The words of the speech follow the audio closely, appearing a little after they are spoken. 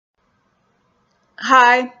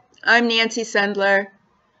Hi, I'm Nancy Sendler,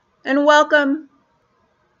 and welcome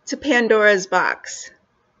to Pandora's Box.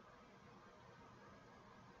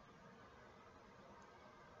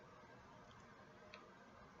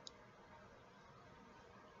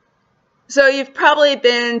 So you've probably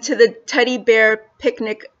been to the Teddy Bear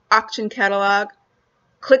Picnic auction catalog,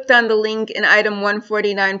 clicked on the link in item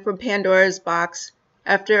 149 from Pandora's Box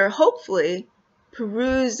after hopefully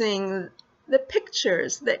perusing the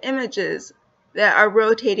pictures, the images that are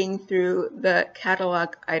rotating through the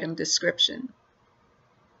catalog item description.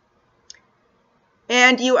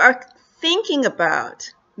 And you are thinking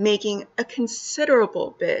about making a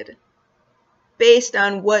considerable bid based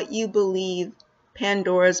on what you believe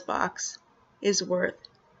Pandora's Box is worth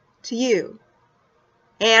to you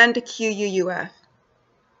and QUUF.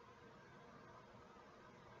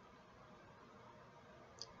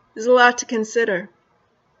 There's a lot to consider.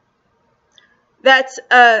 That's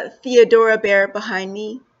a Theodora bear behind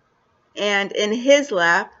me, and in his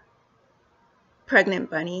lap, Pregnant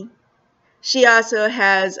Bunny. She also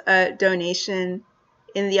has a donation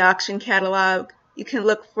in the auction catalog. You can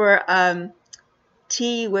look for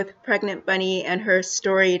Tea with Pregnant Bunny and her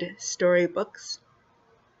storied storybooks.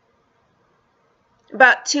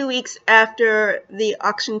 About 2 weeks after the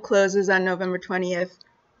auction closes on November 20th,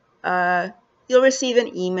 you'll receive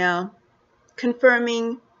an email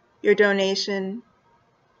confirming your donation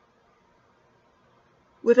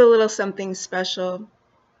with a little something special,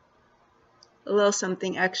 a little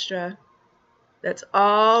something extra. That's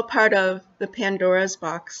all part of the Pandora's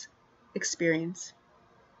Box experience.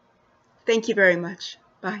 Thank you very much.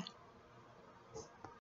 Bye.